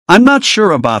I'm not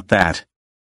sure about that.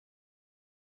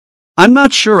 I'm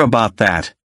not sure about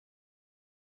that.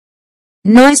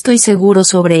 No estoy seguro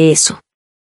sobre eso.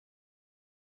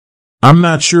 I'm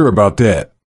not sure about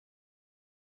that.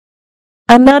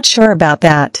 I'm not sure about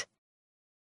that.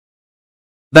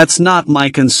 That's not my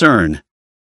concern.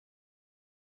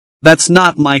 That's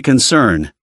not my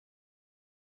concern.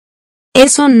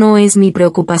 Eso no es mi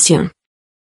preocupación.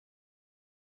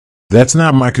 That's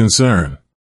not my concern.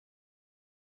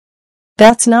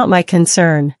 That's not my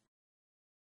concern.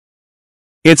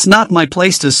 It's not my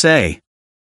place to say.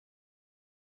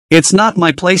 It's not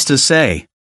my place to say.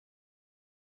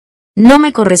 No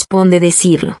me corresponde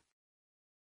decirlo.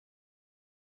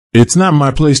 It's not my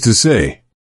place to say.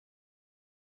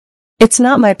 It's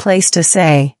not my place to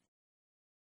say.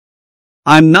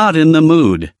 I'm not in the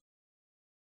mood.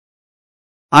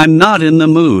 I'm not in the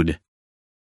mood.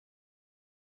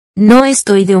 No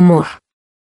estoy de humor.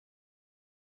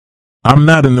 I'm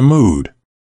not in the mood.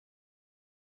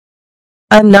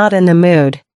 I'm not in the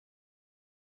mood.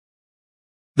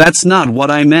 That's not what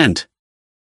I meant.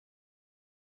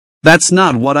 That's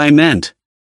not what I meant.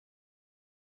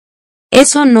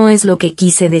 Eso no es lo que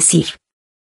quise decir.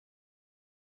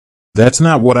 That's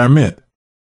not what I meant.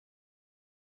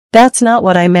 That's not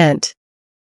what I meant.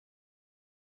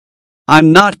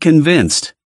 I'm not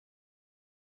convinced.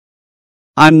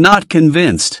 I'm not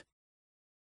convinced.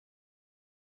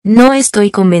 No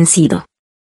estoy convencido.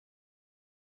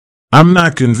 I'm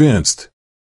not convinced.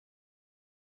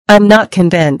 I'm not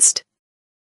convinced.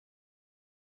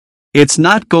 It's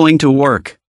not going to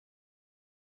work.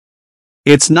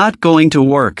 It's not going to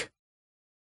work.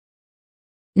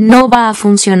 No va a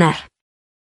funcionar.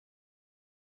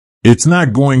 It's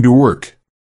not going to work.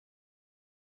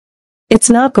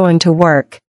 It's not going to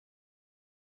work.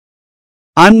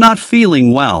 I'm not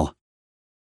feeling well.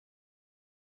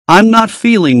 I'm not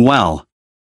feeling well.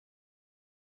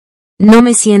 No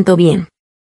me siento bien.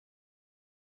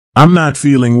 I'm not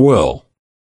feeling well.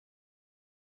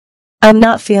 I'm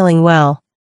not feeling well.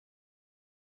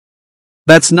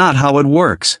 That's not how it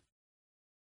works.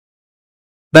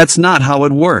 That's not how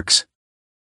it works.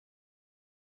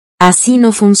 Así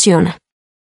no funciona.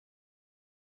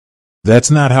 That's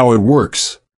not how it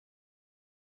works.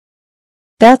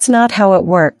 That's not how it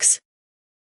works.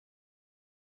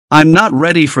 I'm not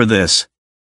ready for this.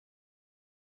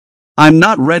 I'm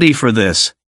not ready for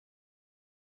this.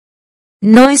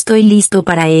 No estoy listo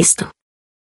para esto.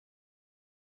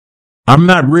 I'm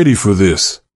not ready for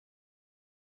this.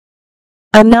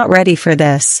 I'm not ready for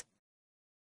this.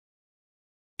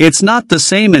 It's not the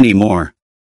same anymore.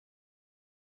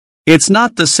 It's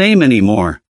not the same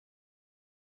anymore.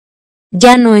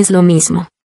 Ya no es lo mismo.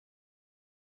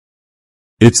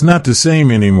 It's not the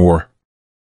same anymore.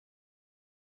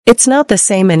 It's not the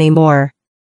same anymore.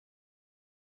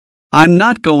 I'm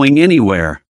not going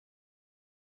anywhere.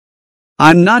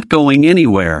 I'm not going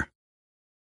anywhere.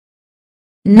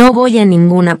 No voy a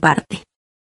ninguna parte.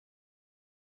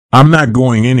 I'm not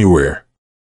going anywhere.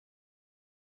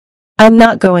 I'm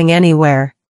not going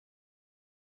anywhere.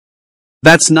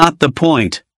 That's not the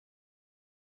point.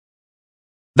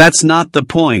 That's not the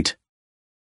point.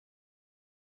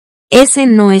 Ese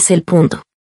no es el punto.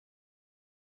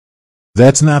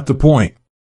 That's not the point.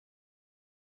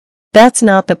 That's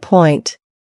not the point.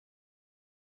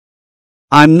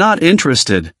 I'm not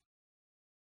interested.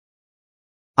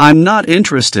 I'm not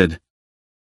interested.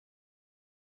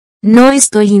 No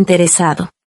estoy interesado.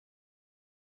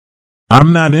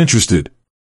 I'm not interested.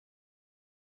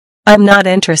 I'm not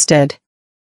interested.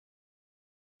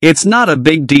 It's not a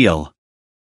big deal.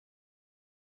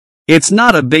 It's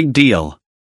not a big deal.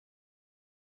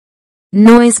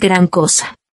 No es gran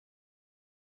cosa.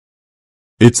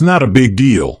 It's not a big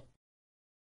deal.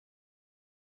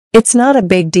 It's not a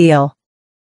big deal.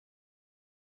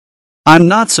 I'm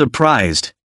not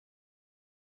surprised.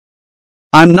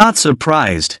 I'm not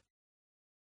surprised.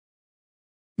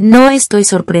 No estoy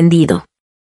sorprendido.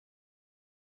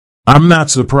 I'm not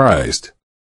surprised.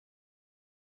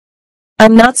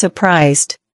 I'm not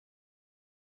surprised.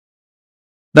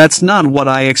 That's not what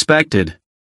I expected.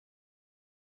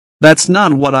 That's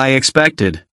not what I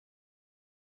expected.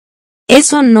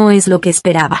 Eso no es lo que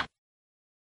esperaba.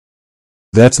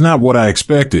 That's not what I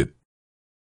expected.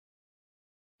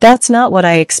 That's not what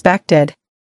I expected.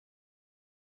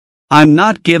 I'm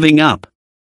not giving up.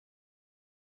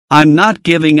 I'm not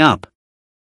giving up.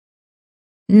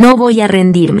 No voy a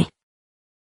rendirme.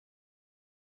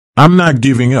 I'm not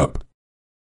giving up.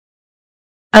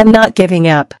 I'm not giving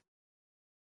up.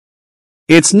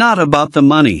 It's not about the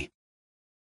money.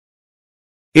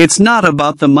 It's not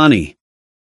about the money.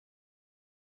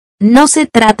 No se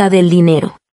trata del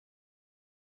dinero.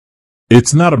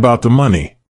 It's not about the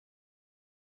money.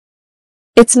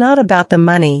 It's not about the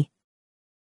money.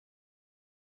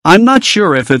 I'm not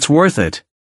sure if it's worth it.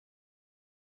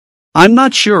 I'm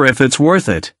not sure if it's worth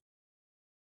it.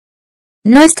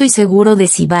 No estoy seguro de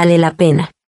si vale la pena.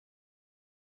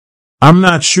 I'm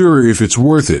not sure if it's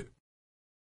worth it.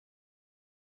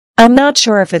 I'm not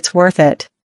sure if it's worth it.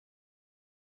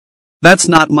 That's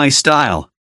not my style.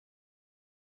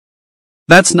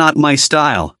 That's not my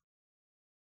style.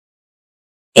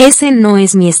 Ese no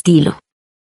es mi estilo.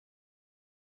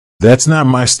 That's not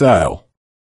my style.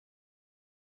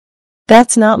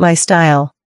 That's not my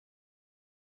style.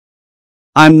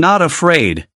 I'm not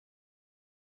afraid.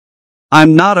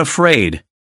 I'm not afraid.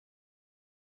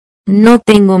 No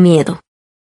tengo miedo.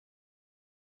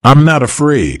 I'm not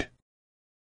afraid.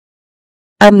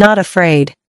 I'm not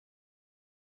afraid.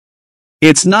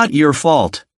 It's not your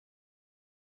fault.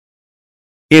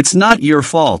 It's not your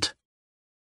fault.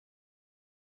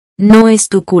 No es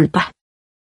tu culpa.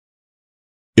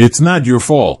 It's not your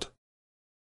fault.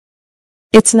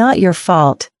 It's not your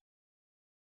fault.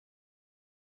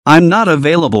 I'm not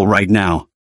available right now.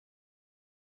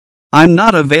 I'm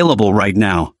not available right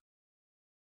now.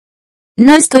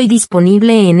 No estoy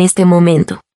disponible en este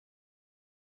momento.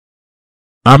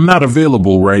 I'm not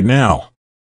available right now.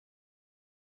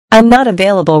 I'm not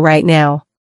available right now.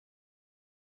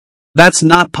 That's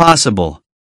not possible.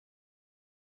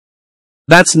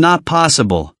 That's not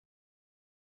possible.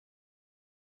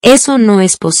 Eso no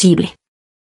es posible.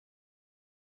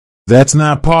 That's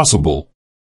not possible.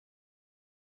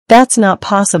 That's not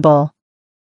possible.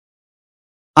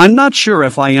 I'm not sure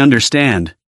if I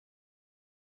understand.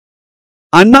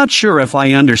 I'm not sure if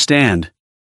I understand.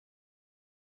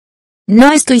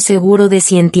 No estoy seguro de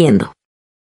si entiendo.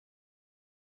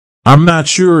 I'm not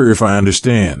sure if I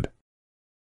understand.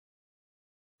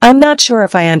 I'm not sure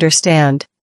if I understand.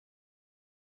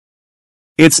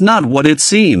 It's not what it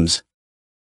seems.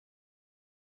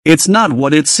 It's not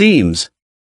what it seems.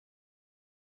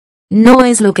 No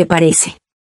es lo que parece.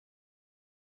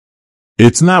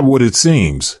 It's not what it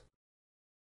seems.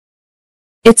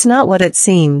 It's not what it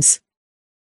seems.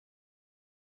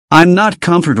 I'm not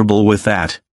comfortable with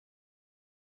that.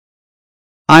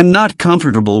 I'm not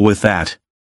comfortable with that.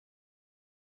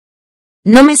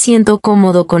 No me siento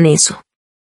cómodo con eso.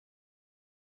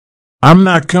 I'm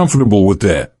not comfortable with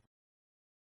that.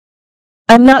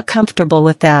 I'm not comfortable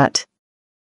with that.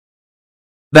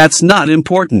 That's not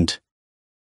important.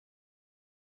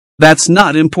 That's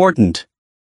not important.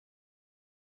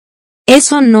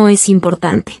 Eso no es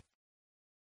importante.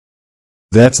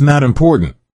 That's not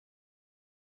important.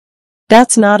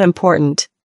 That's not important.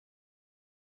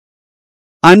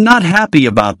 I'm not happy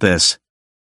about this.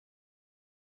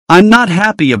 I'm not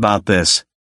happy about this.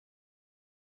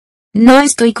 No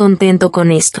estoy contento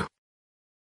con esto.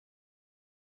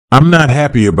 I'm not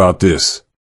happy about this.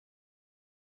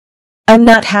 I'm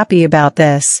not happy about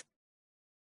this.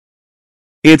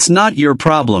 It's not your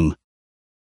problem.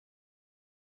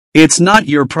 It's not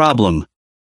your problem.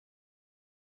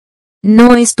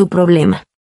 No es tu problema.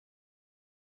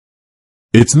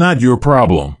 It's not your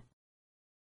problem.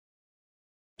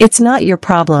 It's not your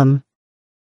problem.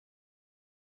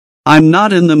 I'm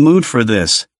not in the mood for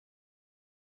this.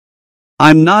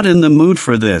 I'm not in the mood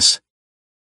for this.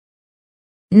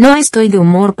 No estoy de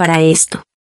humor para esto.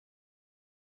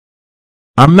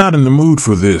 I'm not in the mood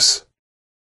for this.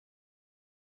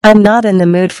 I'm not in the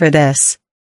mood for this.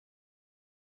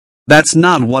 That's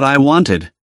not what I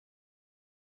wanted.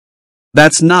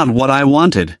 That's not what I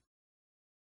wanted.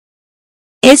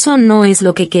 Eso no es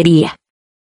lo que quería.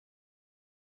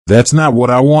 That's not what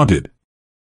I wanted.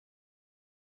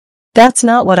 That's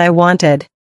not what I wanted.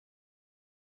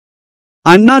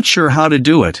 I'm not sure how to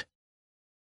do it.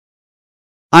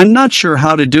 I'm not sure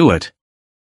how to do it.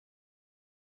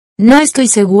 No estoy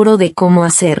seguro de cómo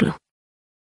hacerlo.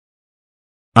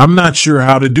 I'm not sure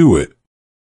how to do it.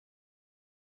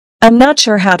 I'm not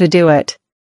sure how to do it.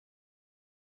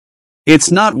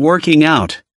 It's not working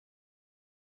out.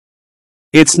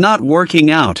 It's not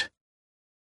working out.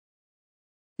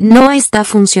 No está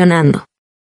funcionando.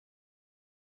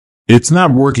 It's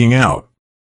not working out.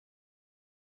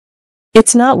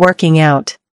 It's not working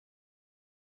out.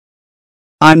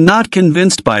 I'm not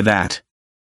convinced by that.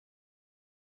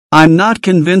 I'm not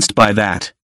convinced by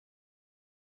that.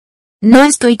 No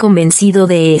estoy convencido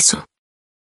de eso.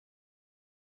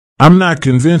 I'm not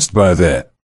convinced by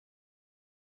that.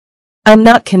 I'm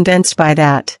not convinced by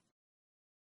that.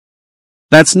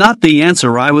 That's not the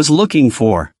answer I was looking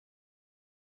for.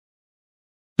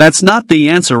 That's not the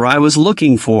answer I was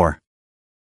looking for.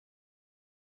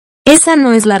 Esa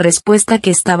no es la respuesta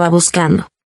que estaba buscando.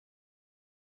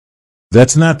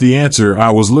 That's not the answer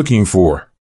I was looking for.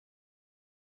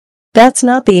 That's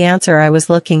not the answer I was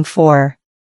looking for.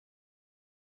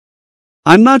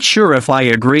 I'm not sure if I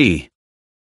agree.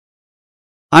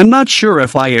 I'm not sure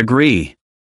if I agree.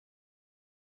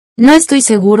 No estoy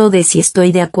seguro de si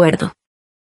estoy de acuerdo.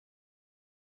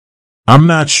 I'm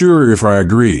not sure if I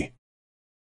agree.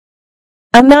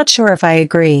 I'm not sure if I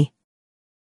agree.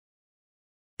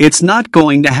 It's not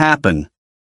going to happen.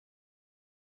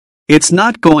 It's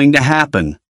not going to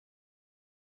happen.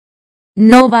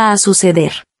 No va a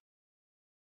suceder.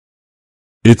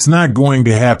 It's not going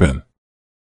to happen.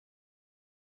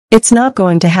 It's not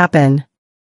going to happen.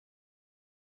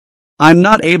 I'm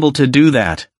not able to do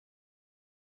that.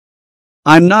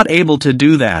 I'm not able to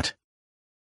do that.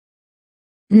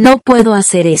 No puedo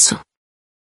hacer eso.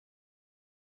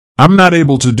 I'm not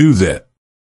able to do that.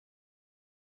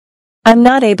 I'm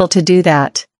not able to do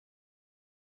that.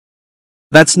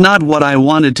 That's not what I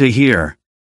wanted to hear.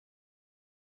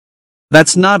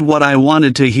 That's not what I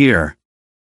wanted to hear.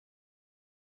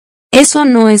 Eso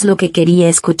no es lo que quería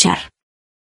escuchar.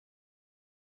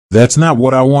 That's not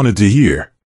what I wanted to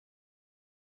hear.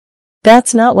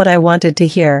 That's not what I wanted to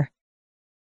hear.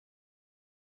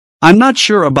 I'm not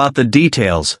sure about the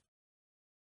details.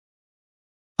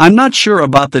 I'm not sure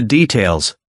about the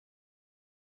details.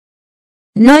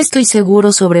 No estoy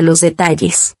seguro sobre los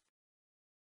detalles.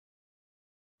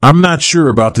 I'm not sure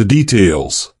about the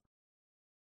details.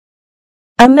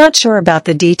 I'm not sure about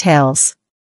the details.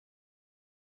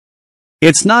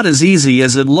 It's not as easy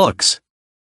as it looks.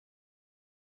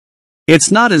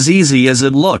 It's not as easy as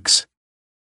it looks.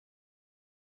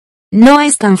 No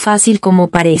es tan fácil como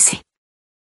parece.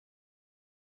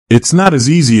 It's not as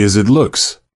easy as it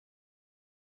looks.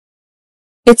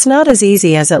 It's not as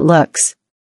easy as it looks.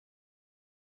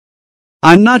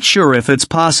 I'm not sure if it's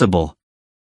possible.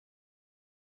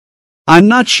 I'm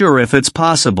not sure if it's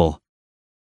possible.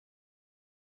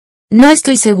 No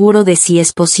estoy seguro de si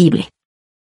es posible.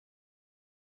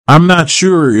 I'm not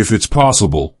sure if it's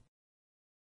possible.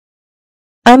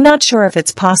 I'm not sure if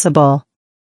it's possible.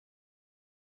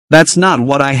 That's not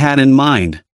what I had in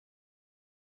mind.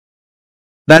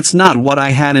 That's not what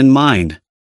I had in mind.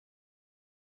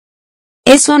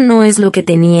 Eso no es lo que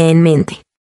tenía en mente.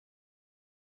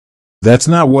 That's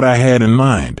not what I had in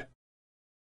mind.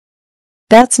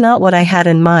 That's not what I had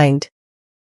in mind.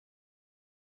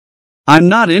 I'm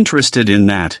not interested in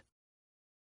that.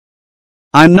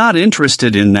 I'm not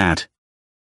interested in that.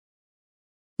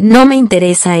 No me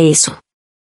interesa eso.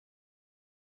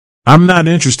 I'm not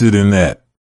interested in that.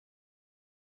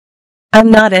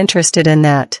 I'm not interested in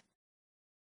that.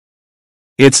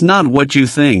 It's not what you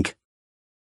think.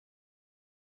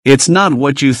 It's not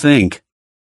what you think.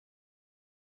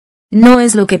 No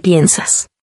es lo que piensas.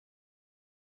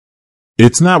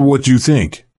 It's not what you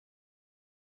think.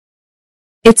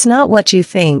 It's not what you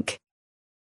think.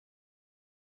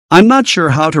 I'm not sure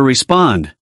how to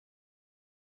respond.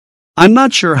 I'm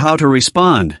not sure how to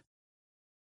respond.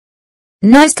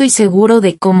 No estoy seguro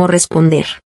de cómo responder.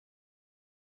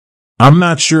 I'm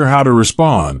not sure how to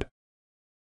respond.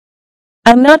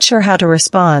 I'm not sure how to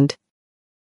respond.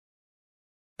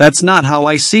 That's not how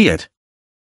I see it.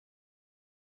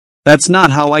 That's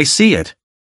not how I see it.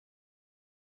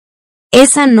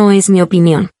 Esa no es mi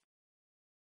opinión.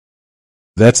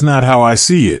 That's not how I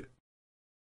see it.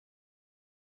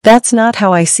 That's not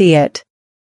how I see it.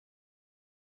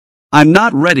 I'm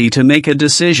not ready to make a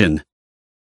decision.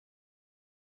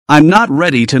 I'm not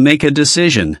ready to make a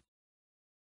decision.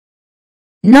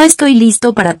 No estoy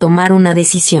listo para tomar una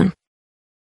decisión.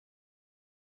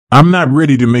 I'm not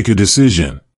ready to make a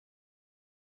decision.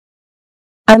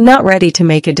 I'm not ready to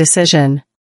make a decision.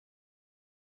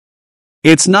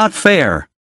 It's not fair.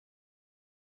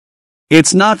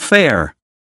 It's not fair.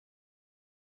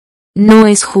 No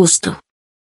es justo.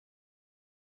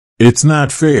 It's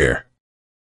not fair.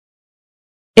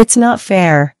 It's not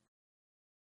fair.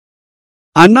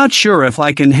 I'm not sure if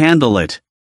I can handle it.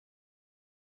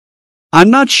 I'm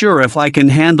not sure if I can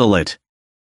handle it.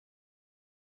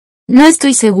 No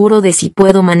estoy seguro de si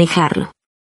puedo manejarlo.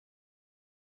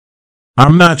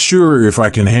 I'm not sure if I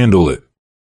can handle it.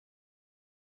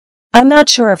 I'm not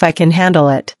sure if I can handle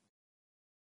it.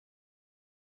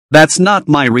 That's not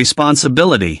my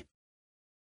responsibility.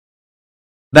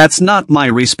 That's not my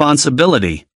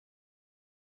responsibility.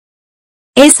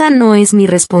 Esa no es mi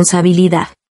responsabilidad.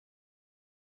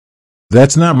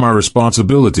 That's not my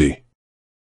responsibility.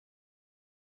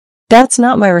 That's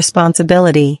not my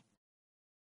responsibility.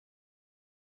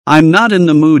 I'm not in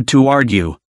the mood to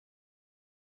argue.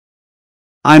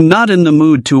 I'm not in the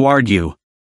mood to argue.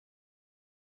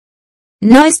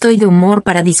 No estoy de humor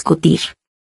para discutir.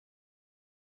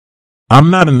 I'm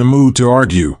not in the mood to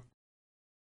argue.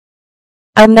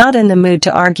 I'm not in the mood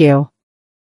to argue.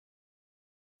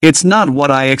 It's not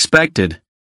what I expected.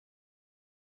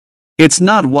 It's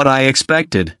not what I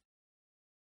expected.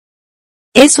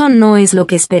 Eso no es lo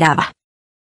que esperaba.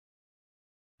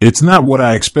 It's not what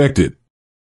I expected.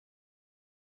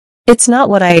 It's not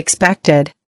what I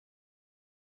expected.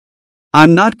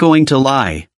 I'm not going to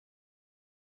lie.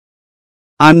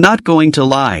 I'm not going to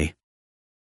lie.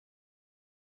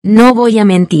 No voy a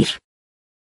mentir.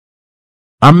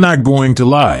 I'm not going to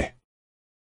lie.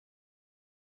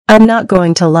 I'm not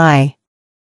going to lie.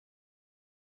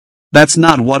 That's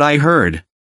not what I heard.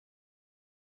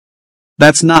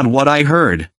 That's not what I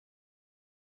heard.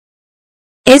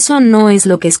 Eso no es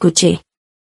lo que escuché.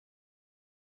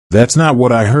 That's not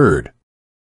what I heard.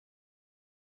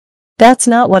 That's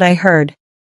not what I heard.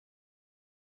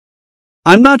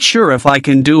 I'm not sure if I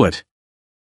can do it.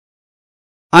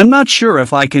 I'm not sure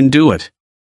if I can do it.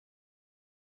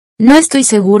 No estoy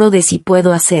seguro de si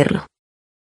puedo hacerlo.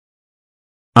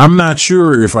 I'm not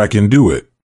sure if I can do it.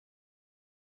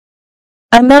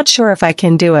 I'm not sure if I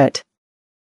can do it.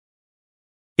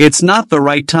 It's not the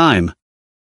right time.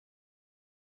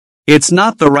 It's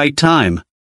not the right time.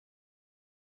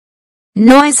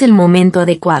 No es el momento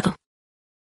adecuado.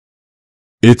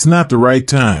 It's not the right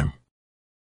time.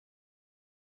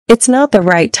 It's not the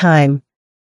right time.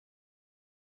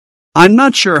 I'm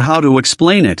not sure how to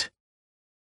explain it.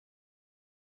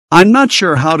 I'm not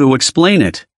sure how to explain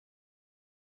it.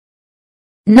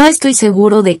 No estoy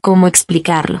seguro de cómo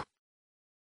explicarlo.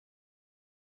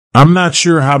 I'm not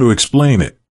sure how to explain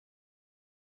it.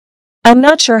 I'm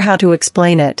not sure how to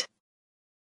explain it.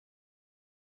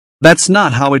 That's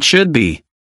not how it should be.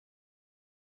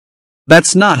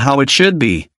 That's not how it should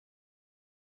be.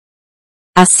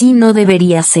 Así no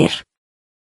debería ser.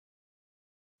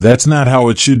 That's not how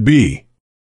it should be.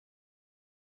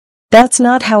 That's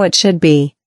not how it should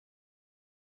be.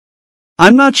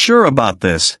 I'm not sure about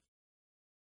this.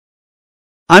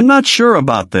 I'm not sure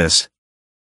about this.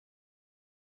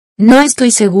 No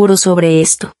estoy seguro sobre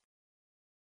esto.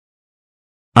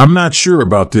 I'm not sure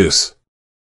about this.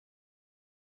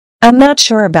 I'm not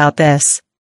sure about this.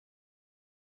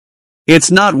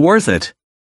 It's not worth it.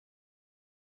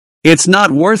 It's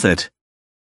not worth it.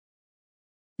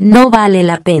 No vale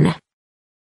la pena.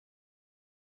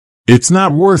 It's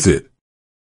not worth it.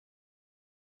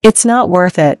 It's not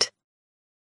worth it.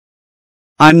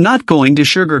 I'm not going to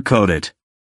sugarcoat it.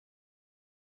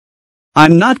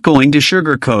 I'm not going to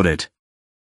sugarcoat it.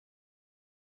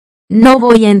 No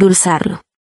voy a endulzarlo.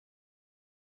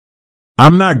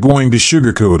 I'm not going to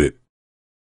sugarcoat it.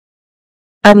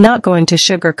 I'm not going to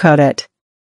sugarcoat it.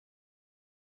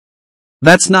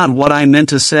 That's not what I meant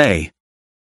to say.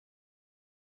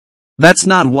 That's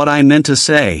not what I meant to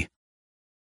say.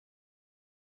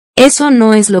 Eso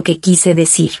no es lo que quise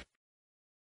decir.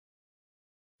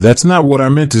 That's not what I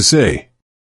meant to say.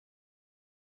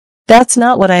 That's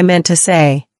not what I meant to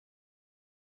say.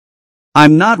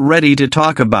 I'm not ready to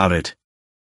talk about it.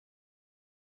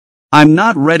 I'm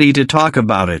not ready to talk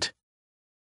about it.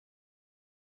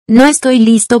 No estoy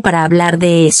listo para hablar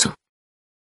de eso.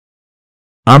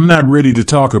 I'm not ready to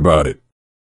talk about it.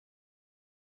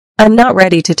 I'm not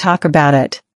ready to talk about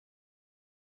it.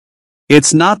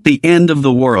 It's not the end of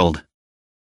the world.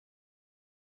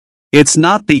 It's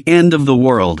not the end of the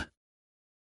world.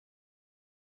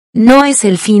 No es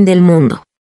el fin del mundo.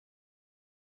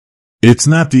 It's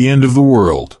not the end of the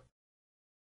world.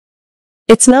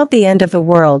 It's not the end of the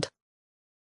world.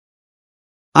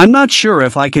 I'm not sure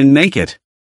if I can make it.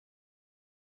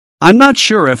 I'm not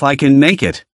sure if I can make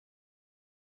it.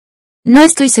 No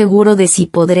estoy seguro de si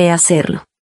podré hacerlo.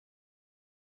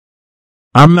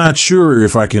 I'm not sure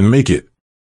if I can make it.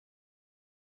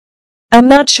 I'm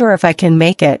not sure if I can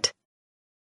make it.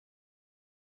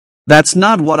 That's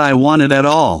not what I wanted at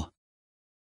all.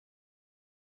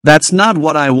 That's not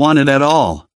what I wanted at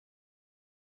all.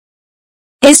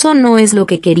 Eso no es lo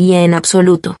que quería en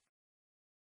absoluto.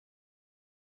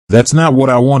 That's not what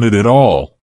I wanted at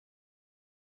all.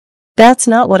 That's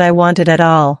not what I wanted at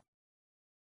all.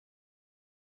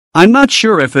 I'm not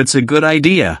sure if it's a good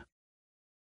idea.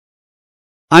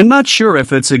 I'm not sure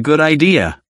if it's a good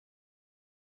idea.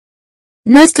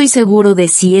 No estoy seguro de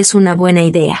si es una buena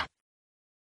idea.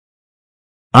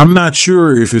 I'm not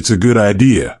sure if it's a good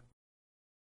idea.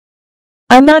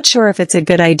 I'm not sure if it's a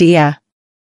good idea.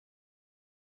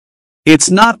 It's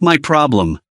not my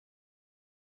problem.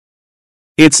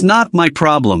 It's not my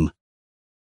problem.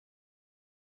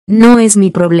 No es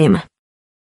mi problema.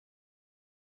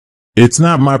 It's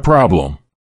not my problem.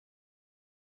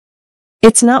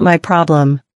 It's not my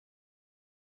problem.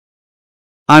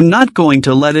 I'm not going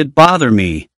to let it bother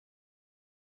me.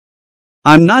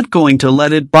 I'm not going to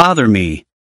let it bother me.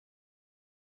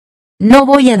 No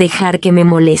voy a dejar que me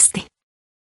moleste.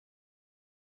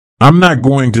 I'm not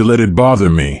going to let it bother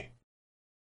me.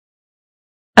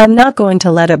 I'm not going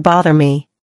to let it bother me.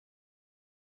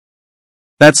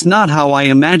 That's not how I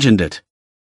imagined it.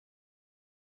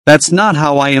 That's not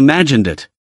how I imagined it.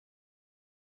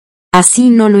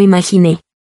 Así no lo imaginé.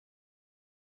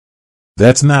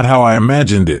 That's not how I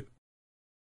imagined it.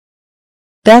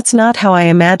 That's not how I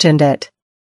imagined it.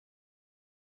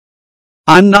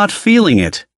 I'm not feeling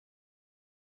it.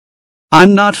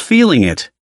 I'm not feeling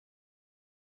it.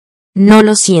 No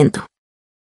lo siento.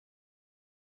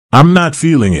 I'm not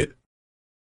feeling it.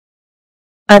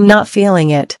 I'm not feeling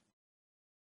it.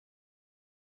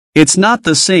 It's not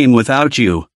the same without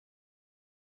you.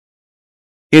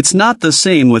 It's not the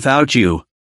same without you.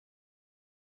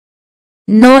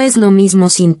 No es lo mismo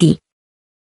sin ti.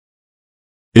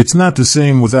 It's not the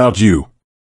same without you.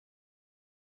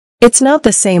 It's not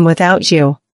the same without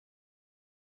you.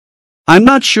 I'm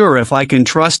not sure if I can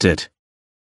trust it.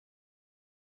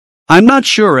 I'm not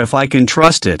sure if I can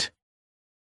trust it.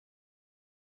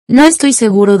 No estoy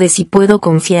seguro de si puedo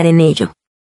confiar en ello.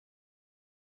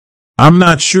 I'm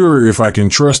not sure if I can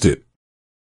trust it.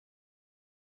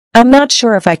 I'm not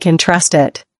sure if I can trust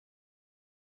it.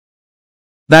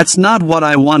 That's not what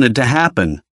I wanted to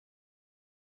happen.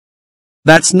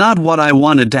 That's not what I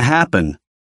wanted to happen.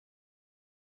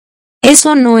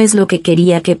 Eso no es lo que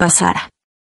quería que pasara.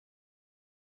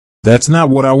 That's not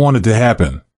what I wanted to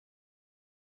happen.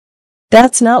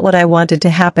 That's not what I wanted to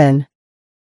happen.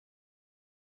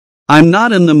 I'm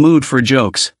not in the mood for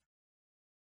jokes.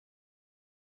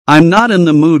 I'm not in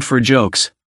the mood for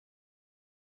jokes.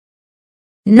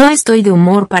 No estoy de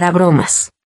humor para bromas.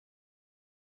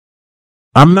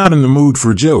 I'm not in the mood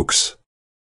for jokes.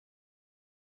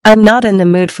 I'm not in the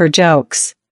mood for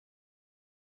jokes.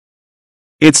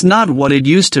 It's not what it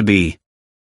used to be.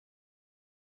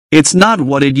 It's not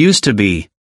what it used to be.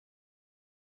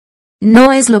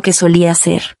 No es lo que solía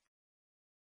ser.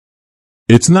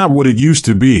 It's not what it used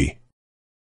to be.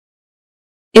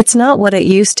 It's not what it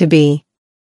used to be.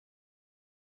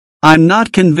 I'm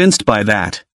not convinced by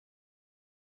that.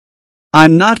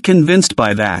 I'm not convinced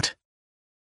by that.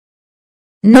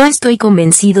 No estoy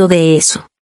convencido de eso.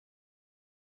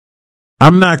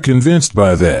 I'm not convinced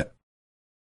by that.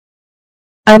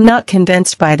 I'm not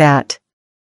convinced by that.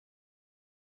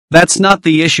 That's not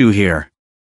the issue here.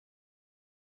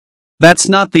 That's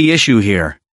not the issue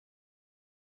here.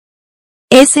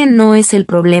 Ese no es el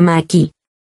problema aquí.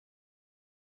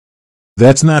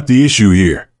 That's not the issue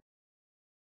here.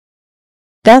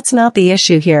 That's not the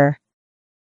issue here.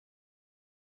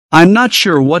 I'm not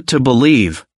sure what to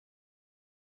believe.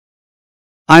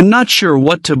 I'm not sure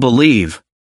what to believe.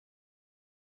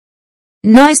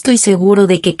 No estoy seguro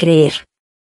de qué creer.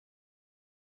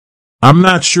 I'm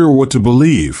not sure what to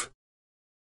believe.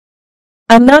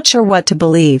 I'm not sure what to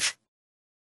believe.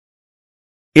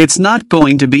 It's not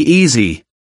going to be easy.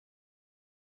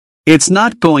 It's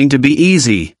not going to be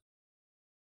easy.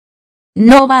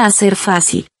 No va a ser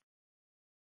fácil.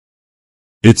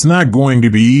 It's not going to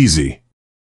be easy.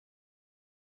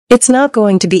 It's not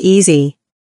going to be easy.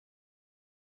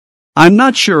 I'm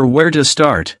not sure where to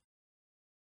start.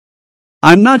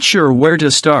 I'm not sure where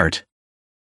to start.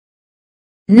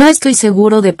 No estoy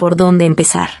seguro de por dónde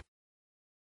empezar.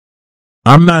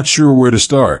 I'm not sure where to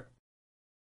start.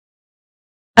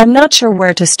 I'm not sure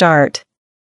where to start.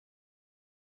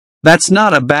 That's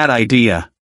not a bad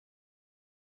idea.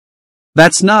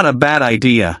 That's not a bad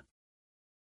idea.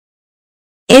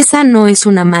 Esa no es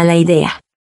una mala idea.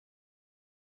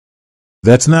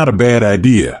 That's not a bad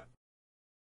idea.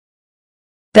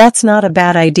 That's not a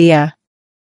bad idea.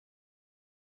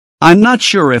 I'm not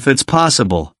sure if it's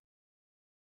possible.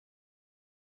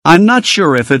 I'm not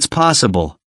sure if it's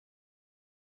possible.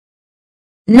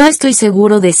 No estoy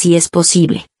seguro de si es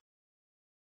posible.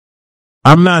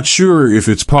 I'm not sure if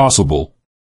it's possible.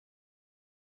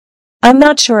 I'm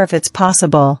not sure if it's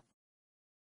possible.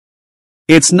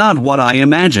 It's not what I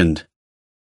imagined.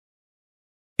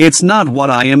 It's not what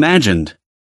I imagined.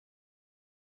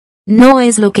 No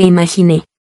es lo que imaginé.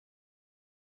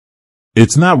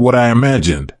 It's not what I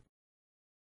imagined.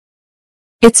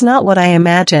 It's not what I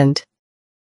imagined.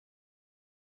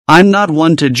 I'm not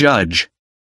one to judge.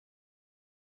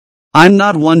 I'm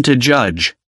not one to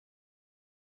judge.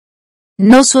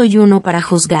 No soy uno para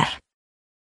juzgar.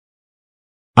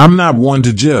 I'm not one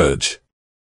to judge.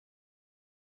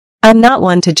 I'm not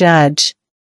one to judge.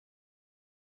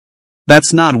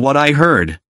 That's not what I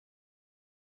heard.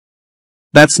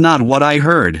 That's not what I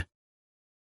heard.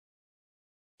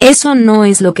 Eso no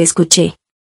es lo que escuché.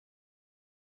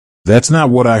 That's not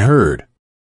what I heard.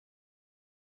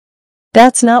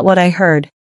 That's not what I heard.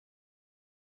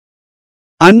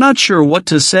 I'm not sure what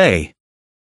to say.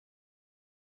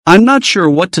 I'm not sure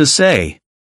what to say.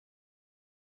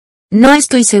 No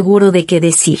estoy seguro de qué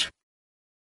decir.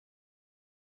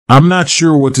 I'm not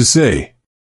sure what to say.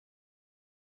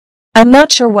 I'm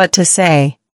not sure what to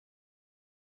say.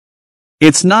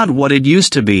 It's not what it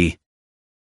used to be.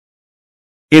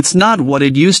 It's not what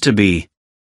it used to be.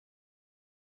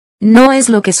 No es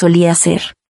lo que solía ser.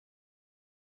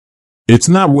 It's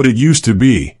not what it used to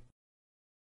be.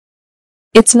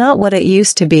 It's not what it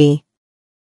used to be.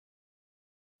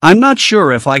 I'm not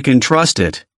sure if I can trust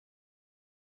it.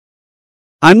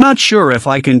 I'm not sure if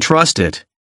I can trust it.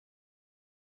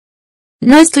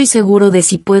 No estoy seguro de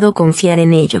si puedo confiar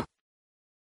en ello.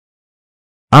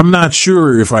 I'm not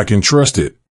sure if I can trust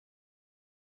it.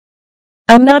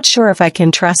 I'm not sure if I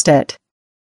can trust it.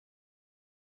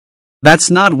 That's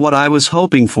not what I was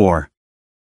hoping for.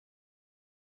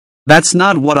 That's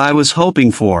not what I was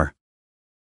hoping for.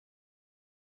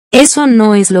 Eso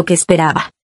no es lo que esperaba.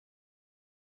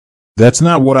 That's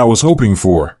not what I was hoping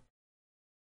for.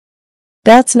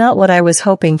 That's not what I was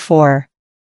hoping for.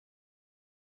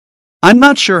 I'm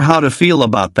not sure how to feel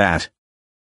about that.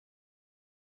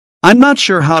 I'm not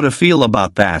sure how to feel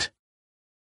about that.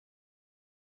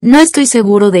 No estoy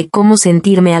seguro de cómo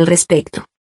sentirme al respecto.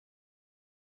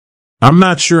 I'm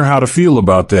not sure how to feel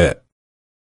about that.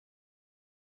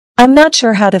 I'm not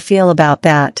sure how to feel about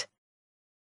that.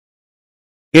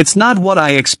 It's not what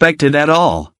I expected at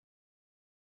all.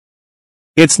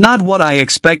 It's not what I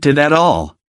expected at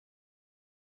all.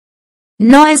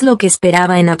 No es lo que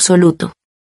esperaba en absoluto.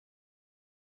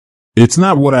 It's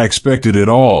not what I expected at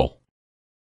all.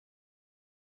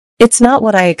 It's not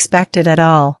what I expected at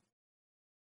all.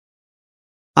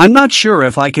 I'm not sure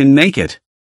if I can make it.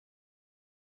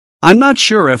 I'm not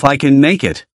sure if I can make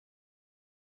it.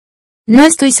 No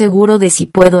estoy seguro de si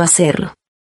puedo hacerlo.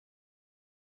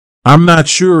 I'm not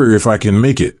sure if I can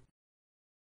make it.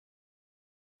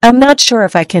 I'm not sure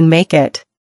if I can make it.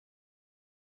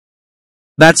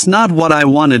 That's not what I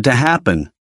wanted to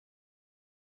happen.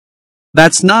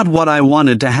 That's not what I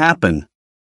wanted to happen.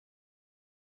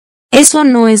 Eso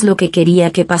no es lo que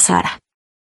quería que pasara.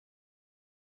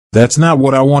 That's not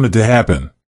what I wanted to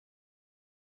happen.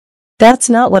 That's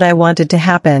not what I wanted to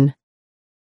happen.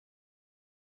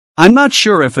 I'm not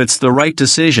sure if it's the right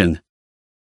decision.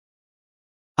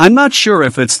 I'm not sure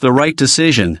if it's the right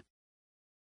decision.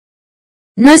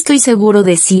 No estoy seguro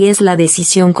de si es la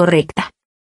decisión correcta.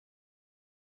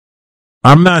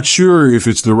 I'm not sure if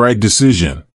it's the right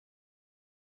decision.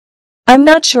 I'm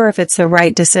not sure if it's the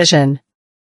right decision.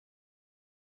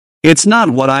 It's not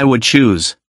what I would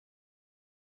choose.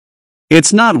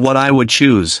 It's not what I would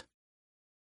choose.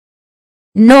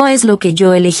 No es lo que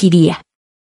yo elegiría.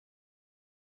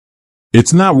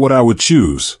 It's not what I would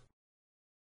choose.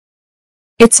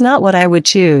 It's not what I would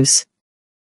choose.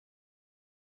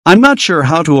 I'm not sure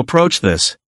how to approach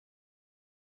this.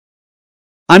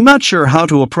 I'm not sure how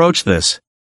to approach this.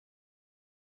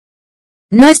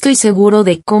 No estoy seguro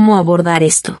de cómo abordar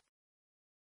esto.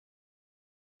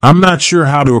 I'm not sure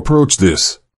how to approach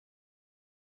this.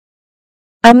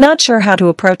 I'm not sure how to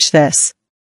approach this.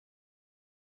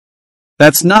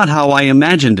 That's not how I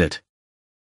imagined it.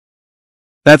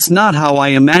 That's not how I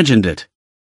imagined it.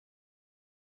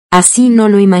 Así no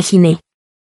lo imaginé.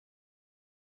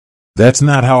 That's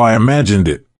not how I imagined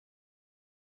it.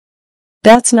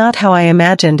 That's not how I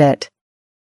imagined it.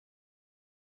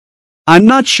 I'm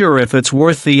not sure if it's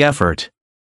worth the effort.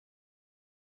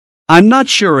 I'm not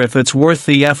sure if it's worth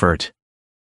the effort.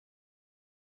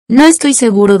 No estoy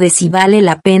seguro de si vale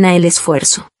la pena el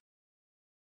esfuerzo.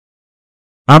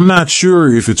 I'm not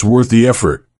sure if it's worth the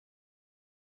effort.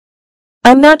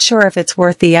 I'm not sure if it's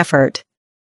worth the effort.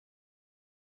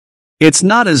 It's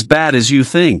not as bad as you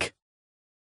think.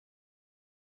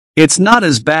 It's not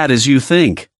as bad as you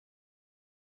think.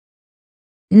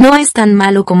 No es tan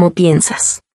malo como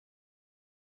piensas.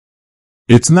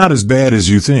 It's not as bad as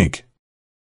you think.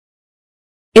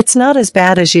 It's not as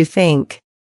bad as you think.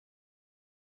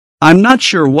 I'm not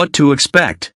sure what to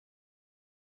expect.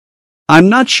 I'm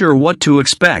not sure what to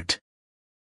expect.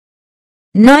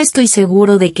 No estoy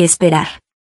seguro de qué esperar.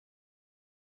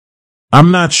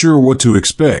 I'm not sure what to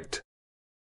expect.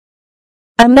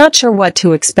 I'm not sure what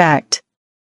to expect.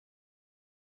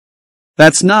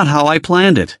 That's not how I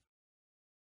planned it.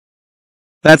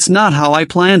 That's not how I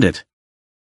planned it.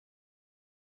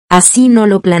 Así no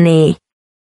lo planeé.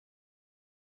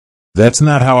 That's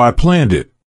not how I planned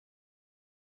it.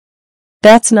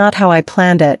 That's not how I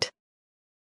planned it.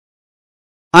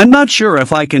 I'm not sure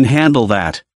if I can handle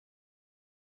that.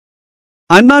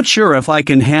 I'm not sure if I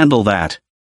can handle that.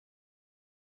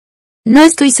 No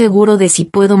estoy seguro de si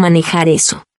puedo manejar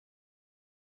eso.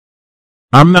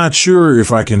 I'm not sure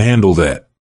if I can handle that.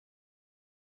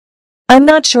 I'm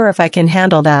not sure if I can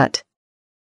handle that.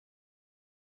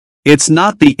 It's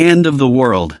not the end of the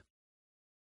world.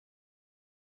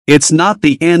 It's not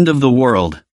the end of the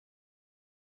world.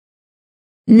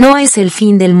 No es el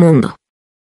fin del mundo.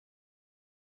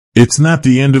 It's not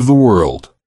the end of the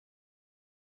world.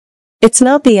 It's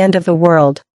not the end of the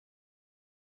world.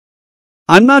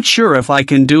 I'm not sure if I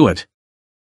can do it.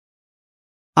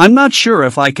 I'm not sure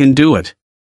if I can do it.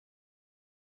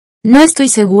 No estoy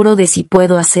seguro de si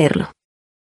puedo hacerlo.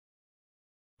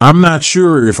 I'm not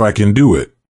sure if I can do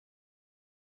it.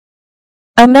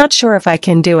 I'm not sure if I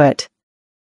can do it.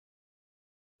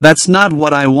 That's not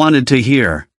what I wanted to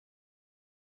hear.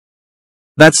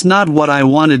 That's not what I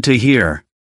wanted to hear.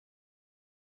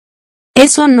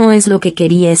 Eso no es lo que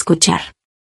quería escuchar.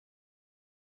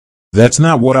 That's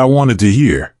not what I wanted to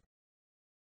hear.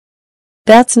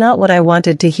 That's not what I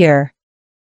wanted to hear.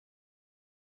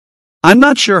 I'm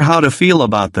not sure how to feel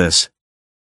about this.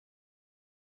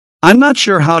 I'm not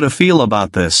sure how to feel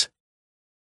about this.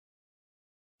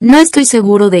 No estoy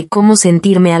seguro de cómo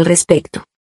sentirme al respecto.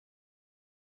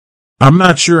 I'm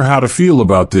not sure how to feel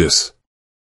about this.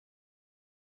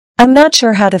 I'm not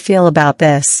sure how to feel about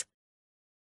this.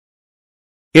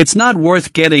 It's not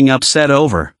worth getting upset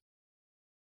over.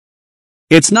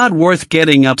 It's not worth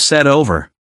getting upset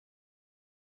over.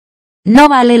 No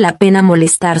vale la pena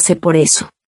molestarse por eso.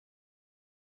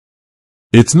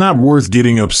 It's not worth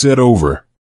getting upset over.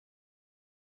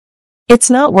 It's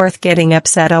not worth getting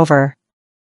upset over.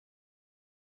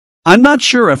 I'm not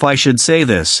sure if I should say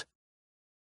this.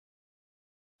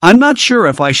 I'm not sure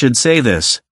if I should say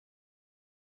this.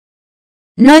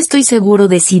 No estoy seguro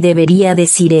de si debería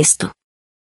decir esto.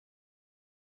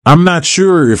 I'm not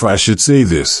sure if I should say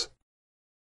this.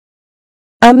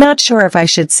 I'm not sure if I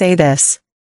should say this.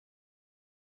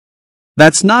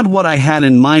 That's not what I had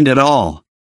in mind at all.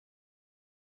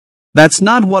 That's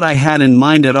not what I had in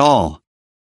mind at all.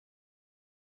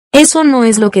 Eso no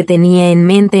es lo que tenía en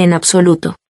mente en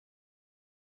absoluto.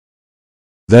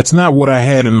 That's not what I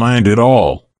had in mind at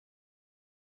all.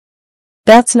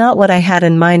 That's not what I had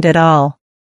in mind at all.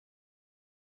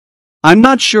 I'm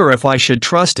not sure if I should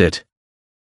trust it.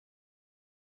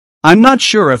 I'm not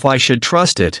sure if I should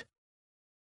trust it.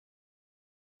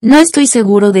 No estoy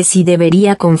seguro de si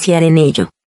debería confiar en ello.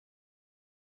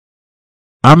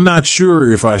 I'm not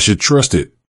sure if I should trust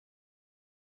it.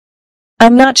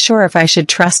 I'm not sure if I should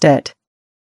trust it.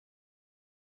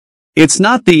 It's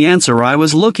not the answer I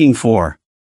was looking for.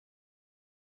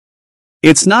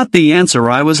 It's not the answer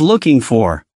I was looking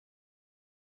for.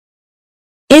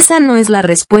 Esa no es la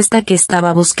respuesta que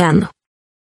estaba buscando.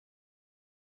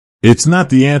 It's not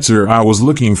the answer I was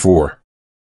looking for.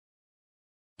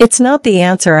 It's not the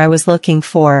answer I was looking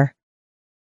for.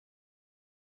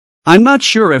 I'm not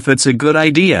sure if it's a good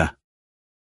idea.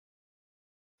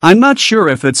 I'm not sure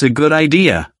if it's a good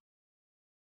idea.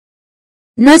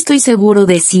 No estoy seguro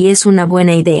de si es una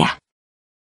buena idea.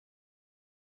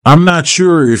 I'm not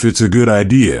sure if it's a good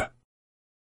idea.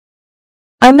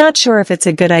 I'm not sure if it's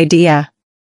a good idea.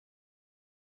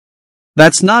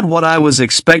 That's not what I was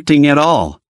expecting at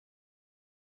all.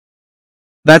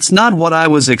 That's not what I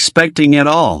was expecting at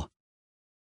all.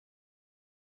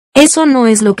 Eso no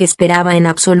es lo que esperaba en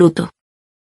absoluto.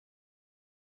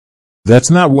 That's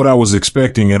not what I was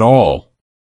expecting at all.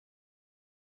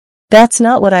 That's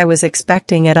not what I was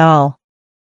expecting at all.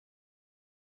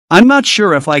 I'm not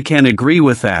sure if I can agree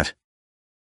with that.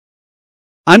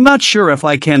 I'm not sure if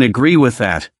I can agree with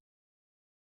that.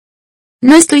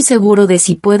 No estoy seguro de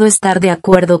si puedo estar de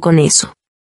acuerdo con eso.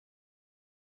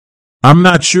 I'm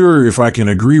not sure if I can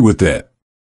agree with that.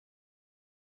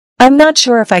 I'm not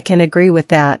sure if I can agree with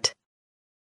that.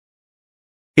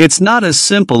 It's not as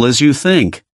simple as you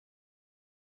think.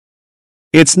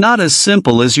 It's not as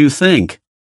simple as you think.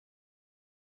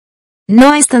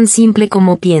 No es tan simple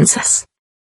como piensas.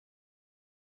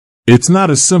 It's not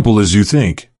as simple as you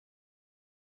think.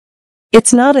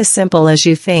 It's not as simple as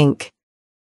you think.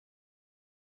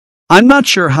 I'm not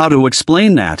sure how to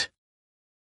explain that.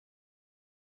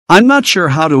 I'm not sure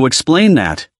how to explain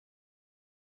that.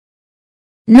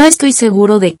 No estoy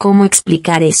seguro de cómo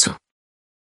explicar eso.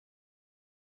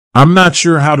 I'm not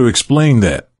sure how to explain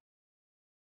that.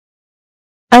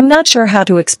 I'm not sure how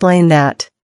to explain that.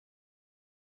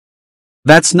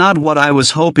 That's not what I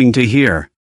was hoping to hear.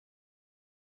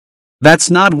 That's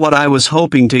not what I was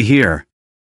hoping to hear.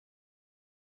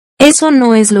 Eso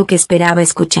no es lo que esperaba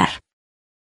escuchar.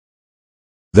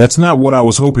 That's not what I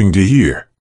was hoping to hear.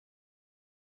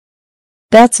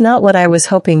 That's not what I was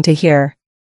hoping to hear.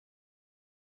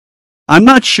 I'm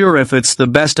not sure if it's the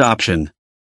best option.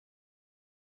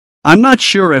 I'm not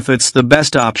sure if it's the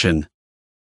best option.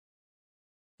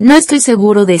 No estoy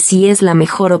seguro de si es la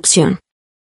mejor opción.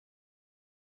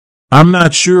 I'm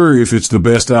not sure if it's the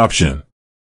best option.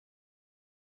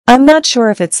 I'm not sure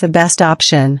if it's the best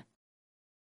option.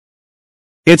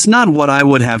 It's not what I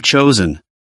would have chosen.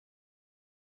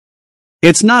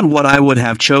 It's not what I would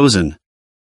have chosen.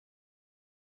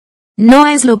 No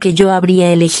es lo que yo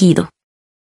habría elegido.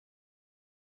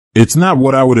 It's not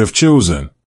what I would have chosen.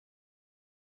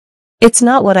 It's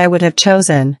not what I would have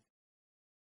chosen.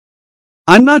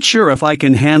 I'm not sure if I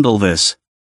can handle this.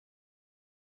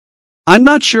 I'm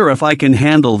not sure if I can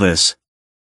handle this.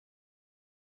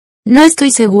 No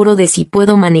estoy seguro de si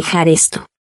puedo manejar esto.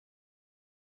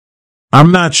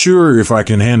 I'm not sure if I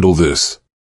can handle this.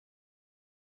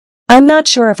 I'm not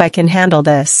sure if I can handle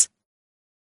this.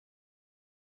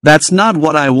 That's not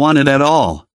what I wanted at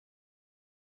all.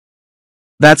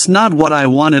 That's not what I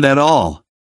wanted at all.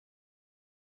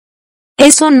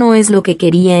 Eso no es lo que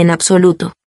quería en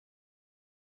absoluto.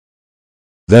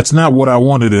 That's not what I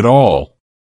wanted at all.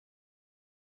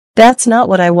 That's not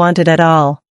what I wanted at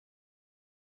all.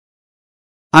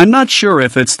 I'm not sure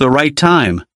if it's the right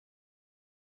time.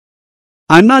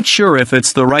 I'm not sure if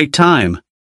it's the right time.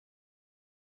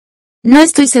 No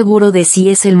estoy seguro de si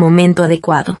es el momento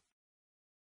adecuado.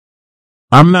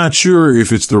 I'm not sure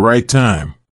if it's the right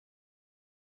time.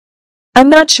 I'm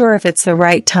not sure if it's the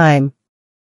right time.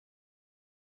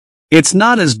 It's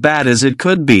not as bad as it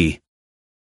could be.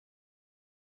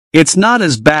 It's not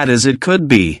as bad as it could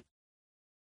be.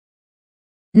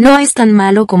 No es tan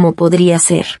malo como podría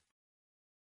ser.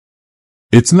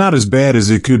 It's not as bad as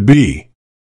it could be.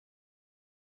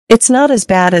 It's not as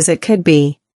bad as it could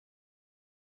be.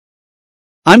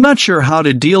 I'm not sure how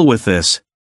to deal with this.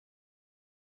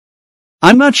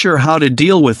 I'm not sure how to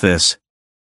deal with this.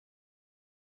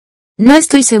 No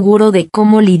estoy seguro de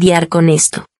cómo lidiar con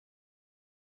esto.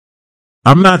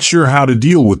 I'm not sure how to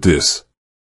deal with this.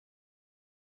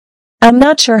 I'm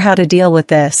not sure how to deal with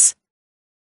this.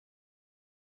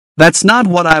 That's not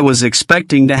what I was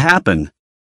expecting to happen.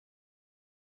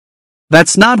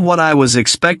 That's not what I was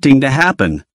expecting to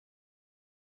happen.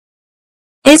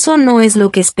 Eso no es lo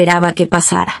que esperaba que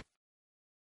pasara.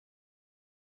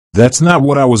 That's not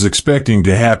what I was expecting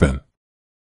to happen.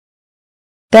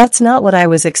 That's not what I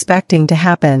was expecting to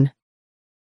happen.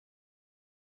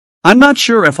 I'm not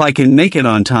sure if I can make it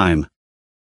on time.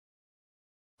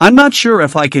 I'm not sure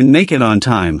if I can make it on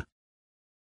time.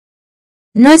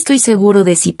 No estoy seguro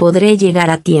de si podré llegar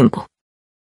a tiempo.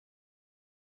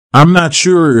 I'm not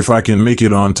sure if I can make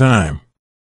it on time.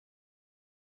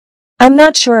 I'm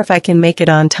not sure if I can make it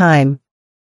on time.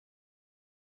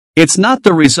 It's not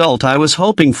the result I was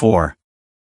hoping for.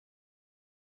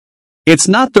 It's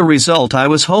not the result I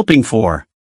was hoping for.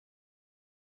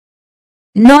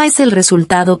 No es el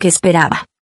resultado que esperaba.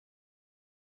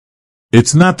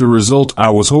 It's not the result I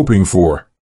was hoping for.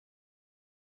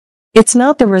 It's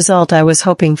not the result I was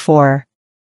hoping for.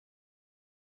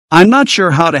 I'm not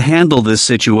sure how to handle this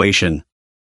situation.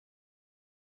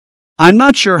 I'm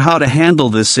not sure how to handle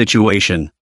this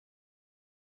situation.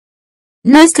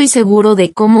 No estoy seguro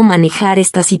de cómo manejar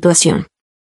esta situación.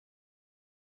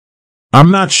 I'm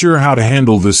not sure how to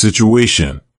handle this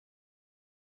situation.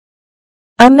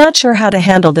 I'm not sure how to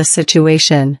handle this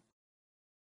situation.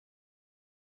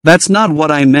 That's not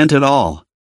what I meant at all.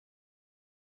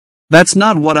 That's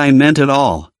not what I meant at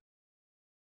all.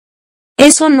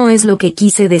 Eso no es lo que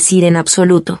quise decir en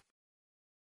absoluto.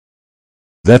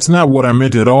 That's not what I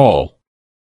meant at all.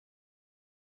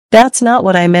 That's not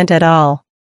what I meant at all.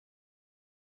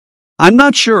 I'm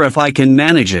not sure if I can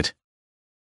manage it.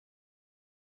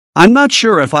 I'm not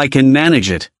sure if I can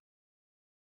manage it.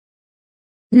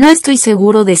 No estoy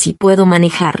seguro de si puedo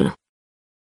manejarlo.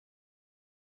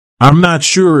 I'm not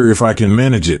sure if I can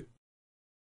manage it.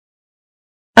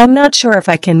 I'm not sure if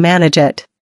I can manage it.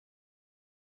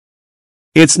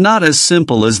 It's not as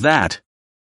simple as that.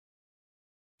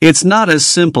 It's not as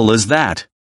simple as that.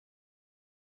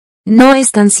 No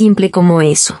es tan simple como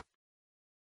eso.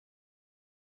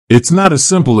 It's not as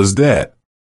simple as that.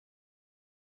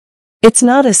 It's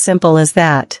not as simple as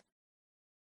that.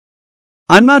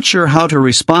 I'm not sure how to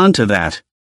respond to that.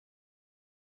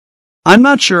 I'm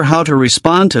not sure how to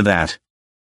respond to that.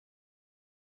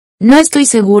 No estoy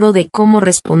seguro de cómo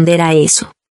responder a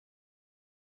eso.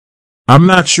 I'm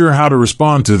not sure how to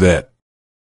respond to that.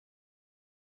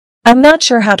 I'm not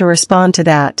sure how to respond to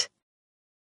that.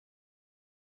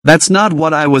 That's not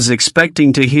what I was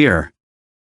expecting to hear.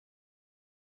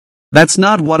 That's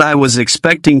not what I was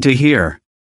expecting to hear.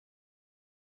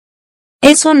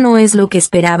 Eso no es lo que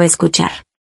esperaba escuchar.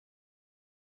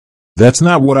 That's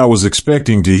not what I was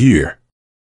expecting to hear.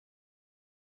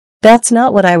 That's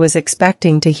not what I was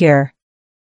expecting to hear.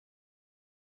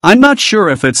 I'm not sure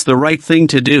if it's the right thing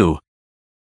to do.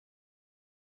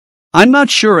 I'm not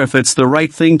sure if it's the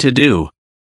right thing to do.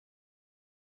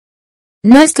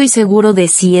 No estoy seguro de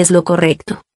si es lo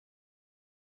correcto.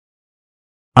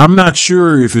 I'm not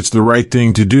sure if it's the right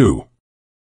thing to do.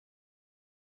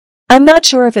 I'm not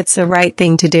sure if it's the right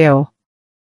thing to do.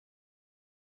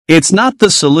 It's not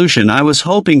the solution I was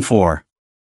hoping for.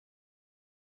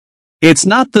 It's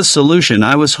not the solution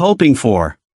I was hoping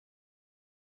for.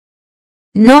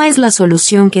 No es la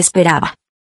solución que esperaba.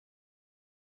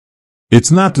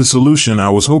 It's not the solution I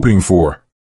was hoping for.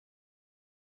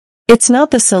 It's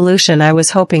not the solution I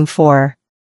was hoping for.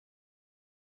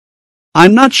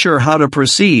 I'm not sure how to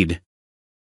proceed.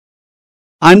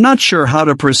 I'm not sure how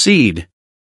to proceed.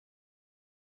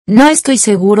 No estoy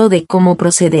seguro de cómo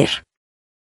proceder.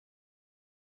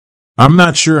 I'm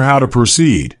not sure how to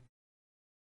proceed.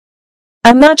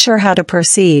 I'm not sure how to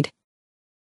proceed.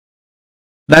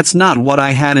 That's not what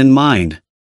I had in mind.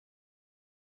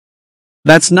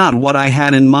 That's not what I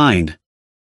had in mind.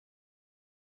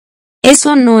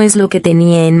 Eso no es lo que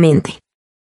tenía en mente.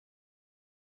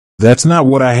 That's not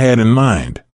what I had in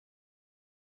mind.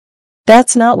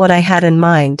 That's not what I had in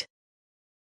mind.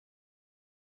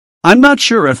 I'm not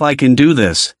sure if I can do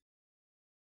this.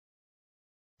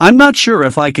 I'm not sure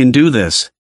if I can do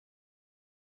this.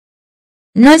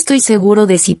 No estoy seguro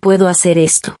de si puedo hacer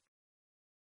esto.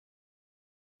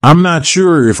 I'm not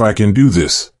sure if I can do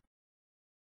this.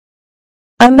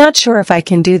 I'm not sure if I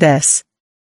can do this.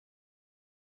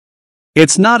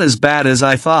 It's not as bad as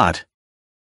I thought.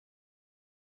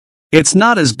 It's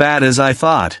not as bad as I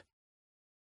thought.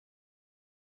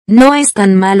 No es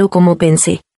tan malo como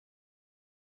pensé.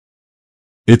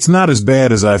 It's not as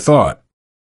bad as I thought.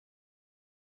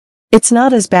 It's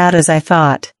not as bad as I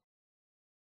thought.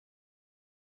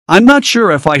 I'm not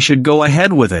sure if I should go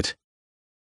ahead with it.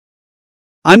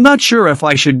 I'm not sure if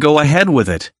I should go ahead with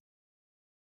it.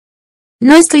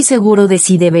 No estoy seguro de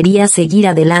si debería seguir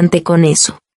adelante con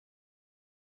eso.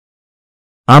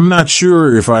 I'm not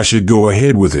sure if I should go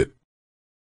ahead with it.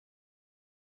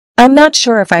 I'm not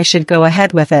sure if I should go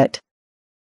ahead with it.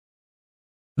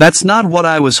 That's not what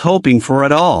I was hoping for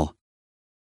at all.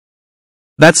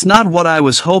 That's not what I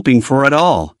was hoping for at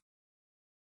all.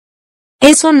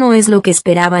 Eso no es lo que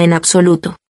esperaba en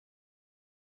absoluto.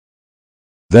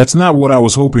 That's not what I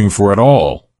was hoping for at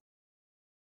all.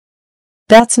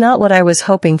 That's not what I was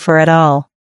hoping for at all.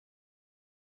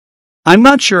 I'm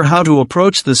not sure how to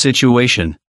approach the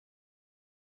situation.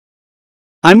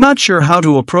 I'm not sure how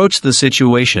to approach the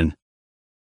situation.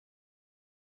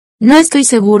 No estoy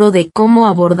seguro de cómo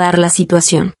abordar la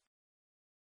situación.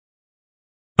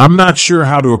 I'm not sure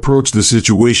how to approach the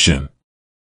situation.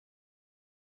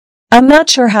 I'm not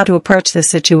sure how to approach the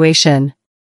situation.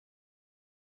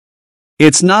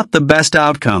 It's not the best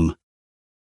outcome.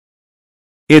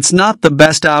 It's not the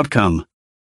best outcome.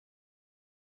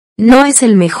 No es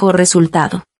el mejor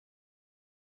resultado.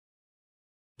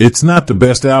 It's not the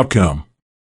best outcome.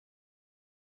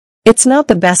 It's not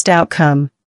the best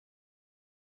outcome.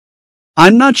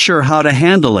 I'm not sure how to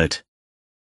handle it.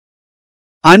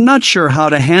 I'm not sure how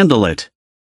to handle it.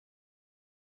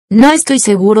 No estoy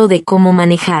seguro de cómo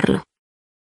manejarlo.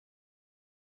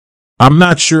 I'm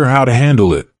not sure how to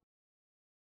handle it.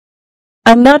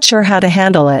 I'm not sure how to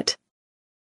handle it.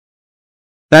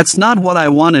 That's not what I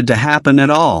wanted to happen at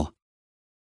all.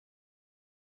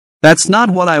 That's not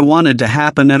what I wanted to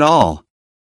happen at all.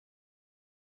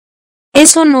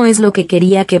 Eso no es lo que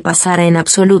quería que pasara en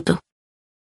absoluto.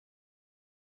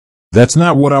 That's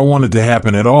not what I wanted to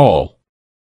happen at all.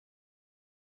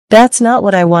 That's not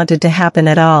what I wanted to happen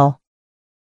at all.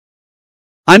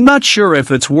 I'm not sure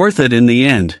if it's worth it in the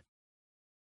end.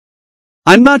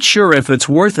 I'm not sure if it's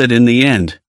worth it in the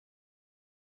end.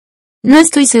 No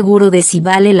estoy seguro de si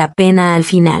vale la pena al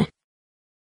final.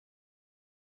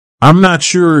 I'm not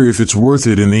sure if it's worth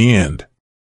it in the end.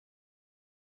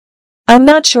 I'm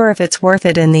not sure if it's worth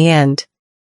it in the end.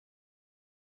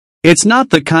 It's not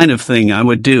the kind of thing I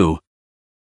would do.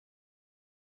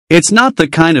 It's not the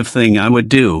kind of thing I would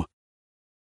do.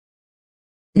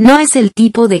 No es el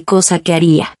tipo de cosa que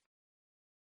haría.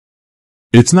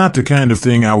 It's not the kind of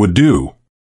thing I would do.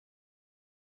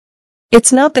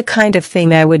 It's not the kind of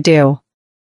thing I would do.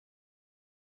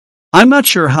 I'm not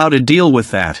sure how to deal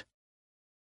with that.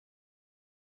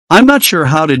 I'm not sure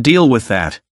how to deal with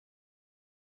that.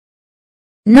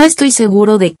 No estoy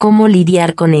seguro de cómo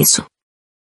lidiar con eso.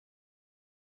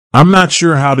 I'm not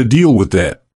sure how to deal with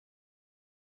that.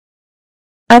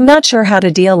 I'm not sure how to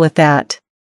deal with that.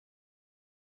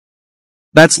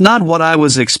 That's not what I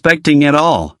was expecting at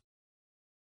all.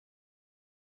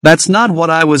 That's not what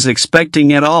I was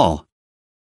expecting at all.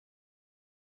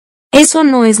 Eso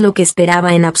no es lo que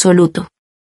esperaba en absoluto.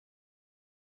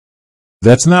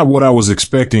 That's not what I was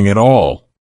expecting at all.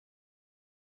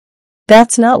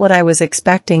 That's not what I was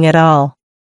expecting at all.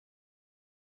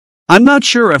 I'm not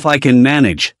sure if I can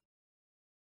manage.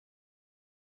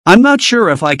 I'm not sure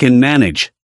if I can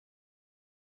manage.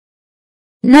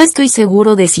 No estoy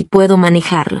seguro de si puedo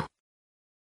manejarlo.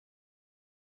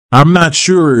 I'm not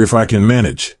sure if I can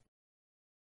manage.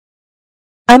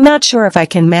 I'm not sure if I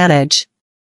can manage.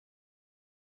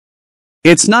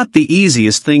 It's not the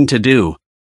easiest thing to do.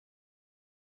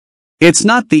 It's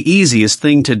not the easiest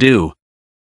thing to do.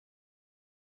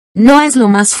 No es lo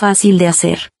más fácil de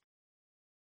hacer.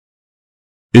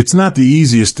 It's not the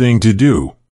easiest thing to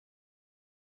do.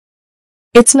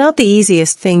 It's not the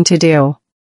easiest thing to do.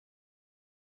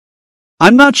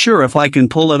 I'm not sure if I can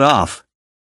pull it off.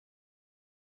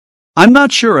 I'm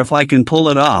not sure if I can pull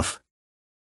it off.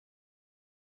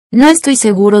 No estoy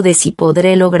seguro de si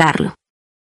podré lograrlo.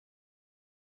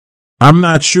 I'm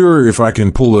not sure if I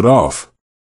can pull it off.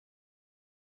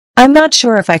 I'm not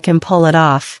sure if I can pull it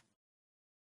off.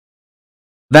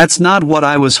 That's not what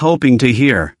I was hoping to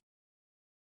hear.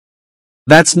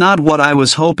 That's not what I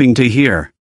was hoping to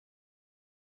hear.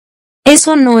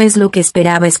 Eso no es lo que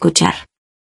esperaba escuchar.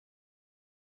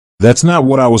 That's not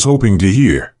what I was hoping to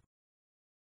hear.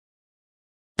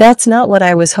 That's not what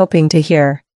I was hoping to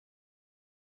hear.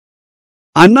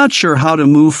 I'm not sure how to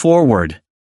move forward.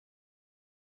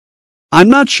 I'm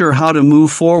not sure how to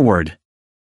move forward.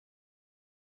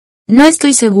 No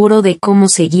estoy seguro de cómo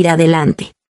seguir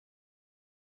adelante.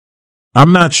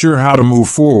 I'm not sure how to move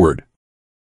forward.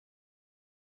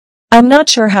 I'm not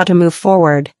sure how to move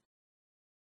forward.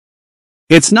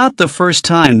 It's not the first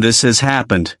time this has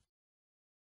happened.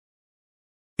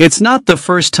 It's not the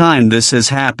first time this has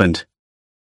happened.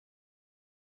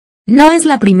 No es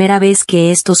la primera vez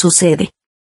que esto sucede.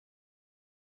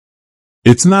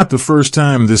 It's not the first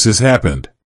time this has happened.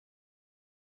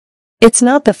 It's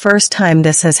not the first time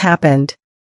this has happened.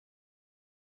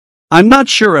 I'm not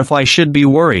sure if I should be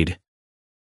worried.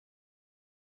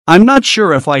 I'm not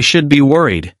sure if I should be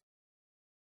worried.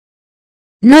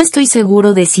 No estoy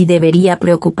seguro de si debería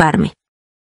preocuparme.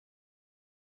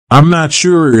 I'm not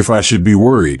sure if I should be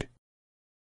worried.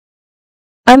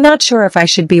 I'm not sure if I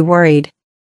should be worried.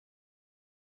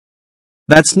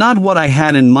 That's not what I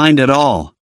had in mind at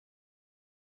all.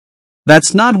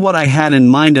 That's not what I had in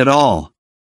mind at all.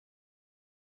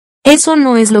 Eso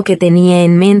no es lo que tenía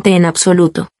en mente en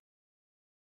absoluto.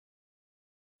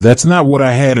 That's not what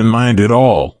I had in mind at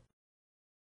all.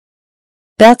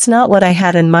 That's not what I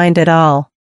had in mind at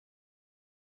all.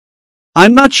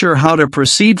 I'm not sure how to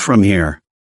proceed from here.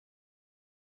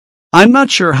 I'm not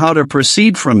sure how to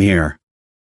proceed from here.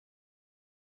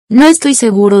 No estoy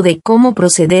seguro de cómo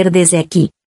proceder desde aquí.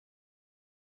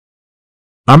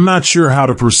 I'm not sure how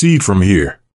to proceed from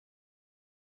here.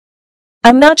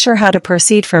 I'm not sure how to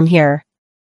proceed from here.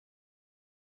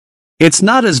 It's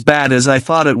not as bad as I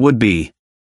thought it would be.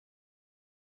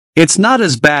 It's not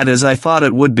as bad as I thought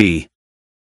it would be.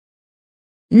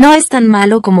 No es tan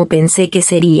malo como pensé que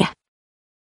sería.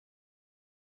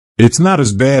 It's not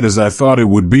as bad as I thought it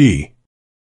would be.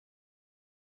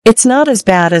 It's not as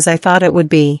bad as I thought it would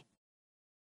be.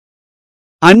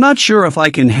 I'm not sure if I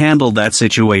can handle that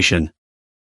situation.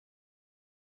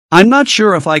 I'm not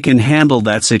sure if I can handle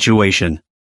that situation.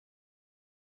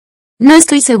 No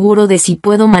estoy seguro de si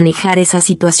puedo manejar esa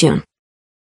situación.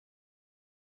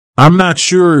 I'm not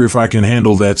sure if I can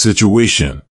handle that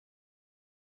situation.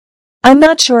 I'm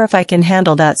not sure if I can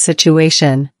handle that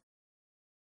situation.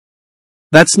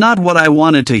 That's not what I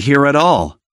wanted to hear at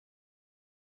all.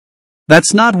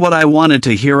 That's not what I wanted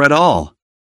to hear at all.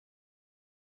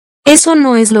 Eso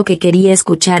no es lo que quería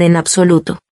escuchar en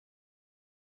absoluto.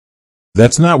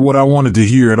 That's not what I wanted to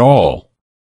hear at all.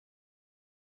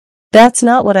 That's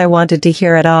not what I wanted to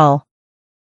hear at all.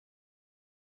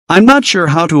 I'm not sure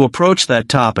how to approach that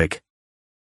topic.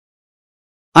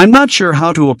 I'm not sure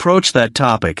how to approach that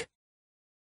topic.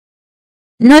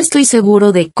 No estoy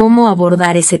seguro de cómo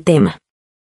abordar ese tema.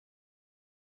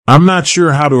 I'm not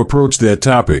sure how to approach that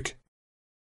topic.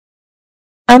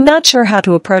 I'm not sure how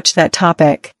to approach that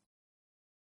topic.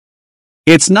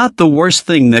 It's not the worst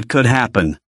thing that could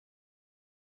happen.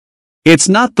 It's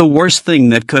not the worst thing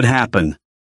that could happen.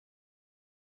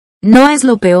 No es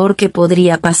lo peor que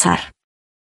podría pasar.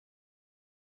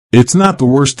 It's not the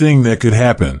worst thing that could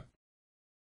happen.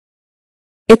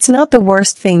 It's not the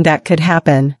worst thing that could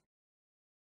happen.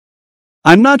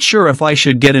 I'm not sure if I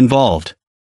should get involved.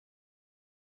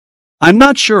 I'm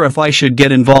not sure if I should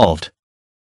get involved.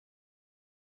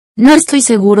 No estoy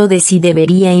seguro de si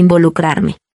debería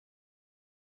involucrarme.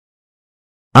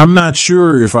 I'm not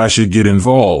sure if I should get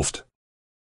involved.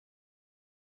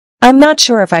 I'm not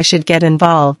sure if I should get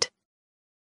involved.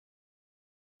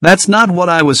 That's not what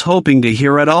I was hoping to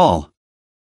hear at all.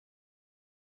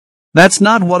 That's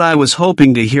not what I was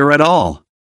hoping to hear at all.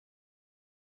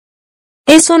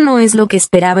 Eso no es lo que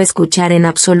esperaba escuchar en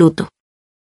absoluto.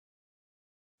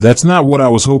 That's not what I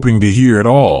was hoping to hear at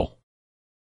all.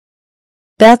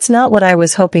 That's not what I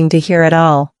was hoping to hear at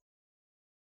all.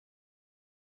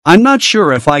 I'm not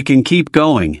sure if I can keep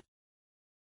going.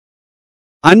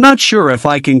 I'm not sure if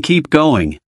I can keep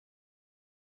going.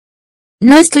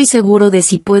 No estoy seguro de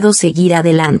si puedo seguir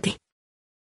adelante.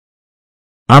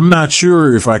 I'm not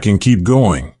sure if I can keep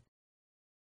going.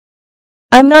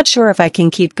 I'm not sure if I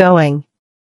can keep going.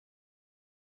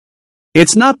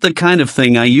 It's not the kind of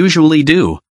thing I usually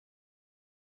do.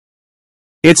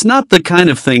 It's not the kind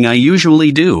of thing I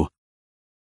usually do.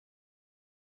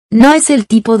 No es el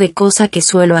tipo de cosa que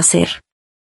suelo hacer.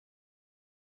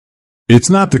 It's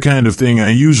not the kind of thing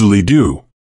I usually do.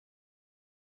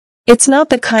 It's not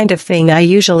the kind of thing I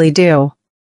usually do.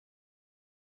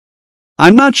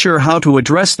 I'm not sure how to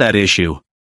address that issue.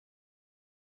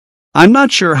 I'm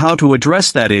not sure how to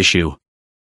address that issue.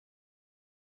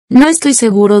 No estoy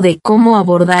seguro de cómo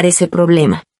abordar ese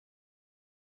problema.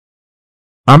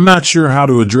 I'm not sure how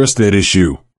to address that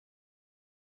issue.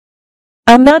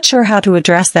 I'm not sure how to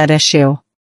address that issue.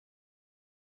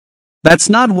 That's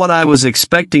not what I was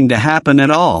expecting to happen at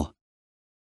all.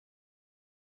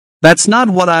 That's not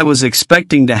what I was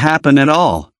expecting to happen at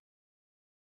all.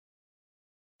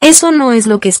 Eso no es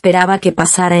lo que esperaba que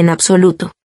pasara en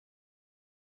absoluto.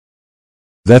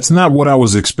 That's not what I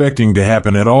was expecting to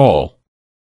happen at all.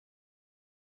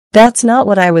 That's not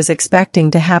what I was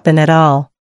expecting to happen at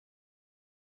all.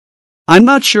 I'm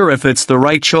not sure if it's the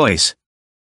right choice.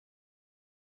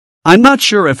 I'm not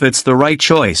sure if it's the right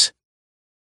choice.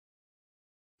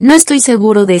 No estoy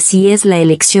seguro de si es la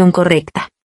elección correcta.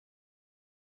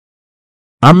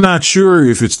 I'm not sure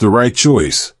if it's the right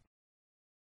choice.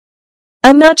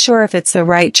 I'm not sure if it's the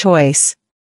right choice.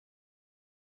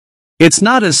 It's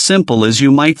not as simple as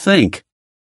you might think.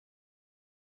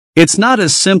 It's not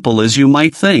as simple as you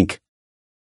might think.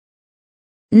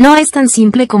 No es tan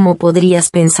simple como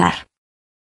podrías pensar.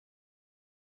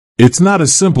 It's not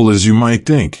as simple as you might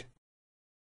think.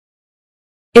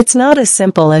 It's not as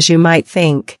simple as you might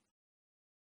think.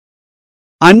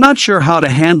 I'm not sure how to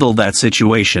handle that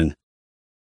situation.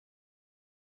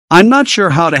 I'm not sure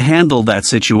how to handle that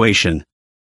situation.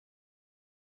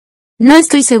 No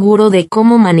estoy seguro de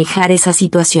cómo manejar esa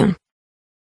situación.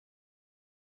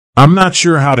 I'm not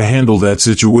sure how to handle that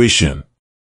situation.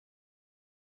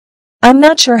 I'm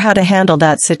not sure how to handle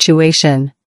that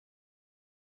situation.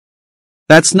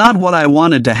 That's not what I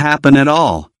wanted to happen at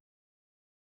all.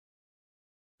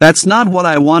 That's not what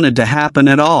I wanted to happen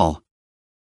at all.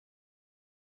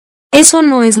 Eso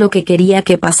no es lo que quería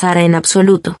que pasara en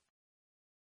absoluto.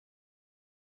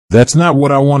 That's not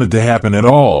what I wanted to happen at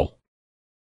all.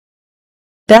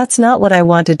 That's not what I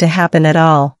wanted to happen at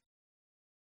all.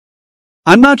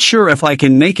 I'm not sure if I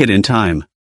can make it in time.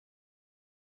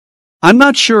 I'm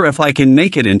not sure if I can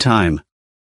make it in time.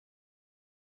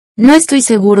 No estoy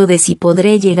seguro de si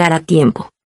podré llegar a tiempo.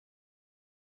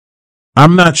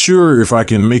 I'm not sure if I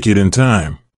can make it in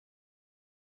time.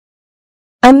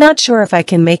 I'm not sure if I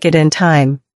can make it in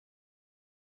time.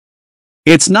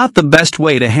 It's not the best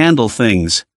way to handle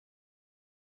things.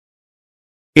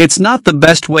 It's not the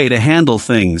best way to handle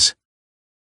things.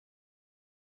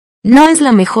 No es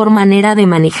la mejor manera de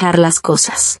manejar las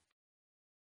cosas.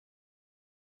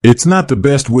 It's not the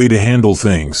best way to handle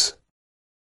things.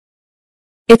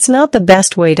 It's not the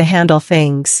best way to handle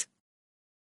things.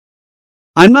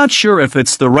 I'm not sure if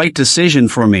it's the right decision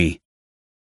for me.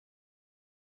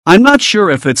 I'm not sure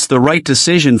if it's the right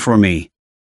decision for me.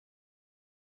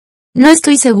 No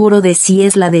estoy seguro de si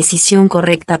es la decisión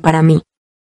correcta para mí.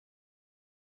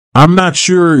 I'm not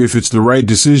sure if it's the right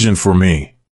decision for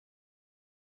me.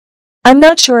 I'm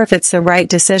not sure if it's the right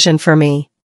decision for me.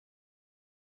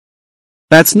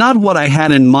 That's not what I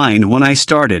had in mind when I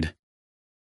started.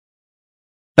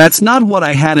 That's not what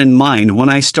I had in mind when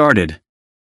I started.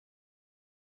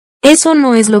 Eso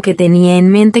no es lo que tenía en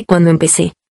mente cuando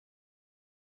empecé.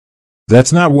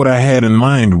 That's not what I had in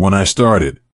mind when I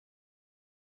started.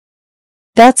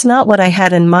 That's not what I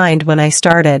had in mind when I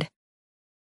started.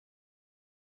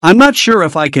 I'm not sure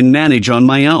if I can manage on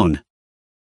my own.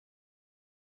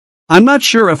 I'm not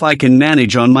sure if I can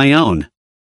manage on my own.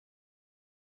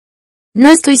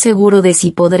 No estoy seguro de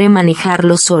si podré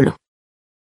manejarlo solo.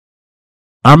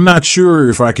 I'm not sure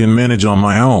if I can manage on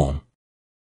my own.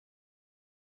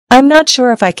 I'm not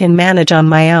sure if I can manage on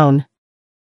my own.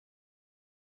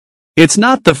 It's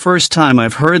not the first time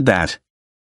I've heard that.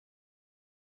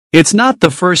 It's not the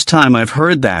first time I've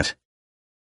heard that.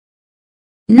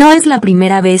 No es la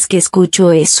primera vez que escucho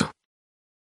eso.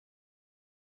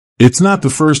 It's not the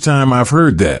first time I've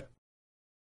heard that.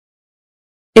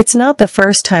 It's not the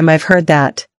first time I've heard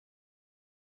that.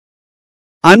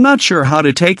 I'm not sure how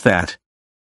to take that.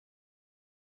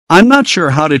 I'm not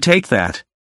sure how to take that.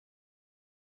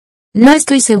 No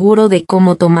estoy seguro de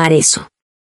cómo tomar eso.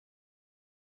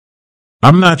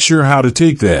 I'm not sure how to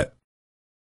take that.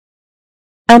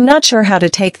 I'm not sure how to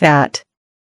take that.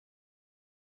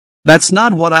 That's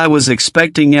not what I was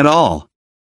expecting at all.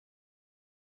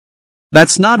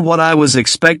 That's not what I was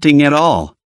expecting at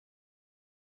all.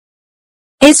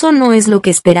 Eso no es lo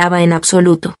que esperaba en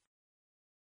absoluto.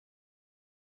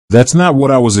 That's not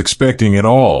what I was expecting at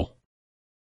all.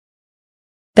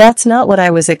 That's not what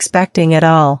I was expecting at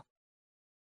all.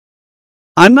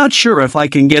 I'm not sure if I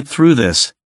can get through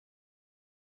this.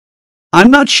 I'm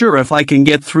not sure if I can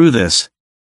get through this.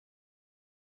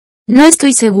 No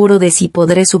estoy seguro de si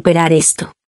podré superar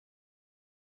esto.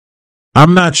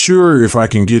 I'm not sure if I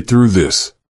can get through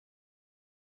this.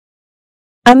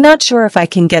 I'm not sure if I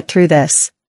can get through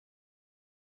this.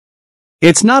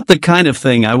 It's not the kind of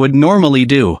thing I would normally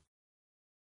do.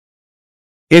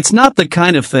 It's not the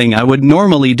kind of thing I would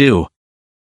normally do.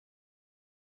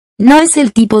 No es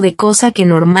el tipo de cosa que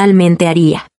normalmente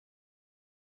haría.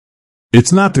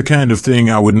 It's not the kind of thing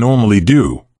I would normally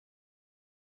do.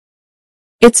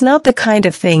 It's not the kind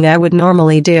of thing I would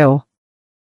normally do.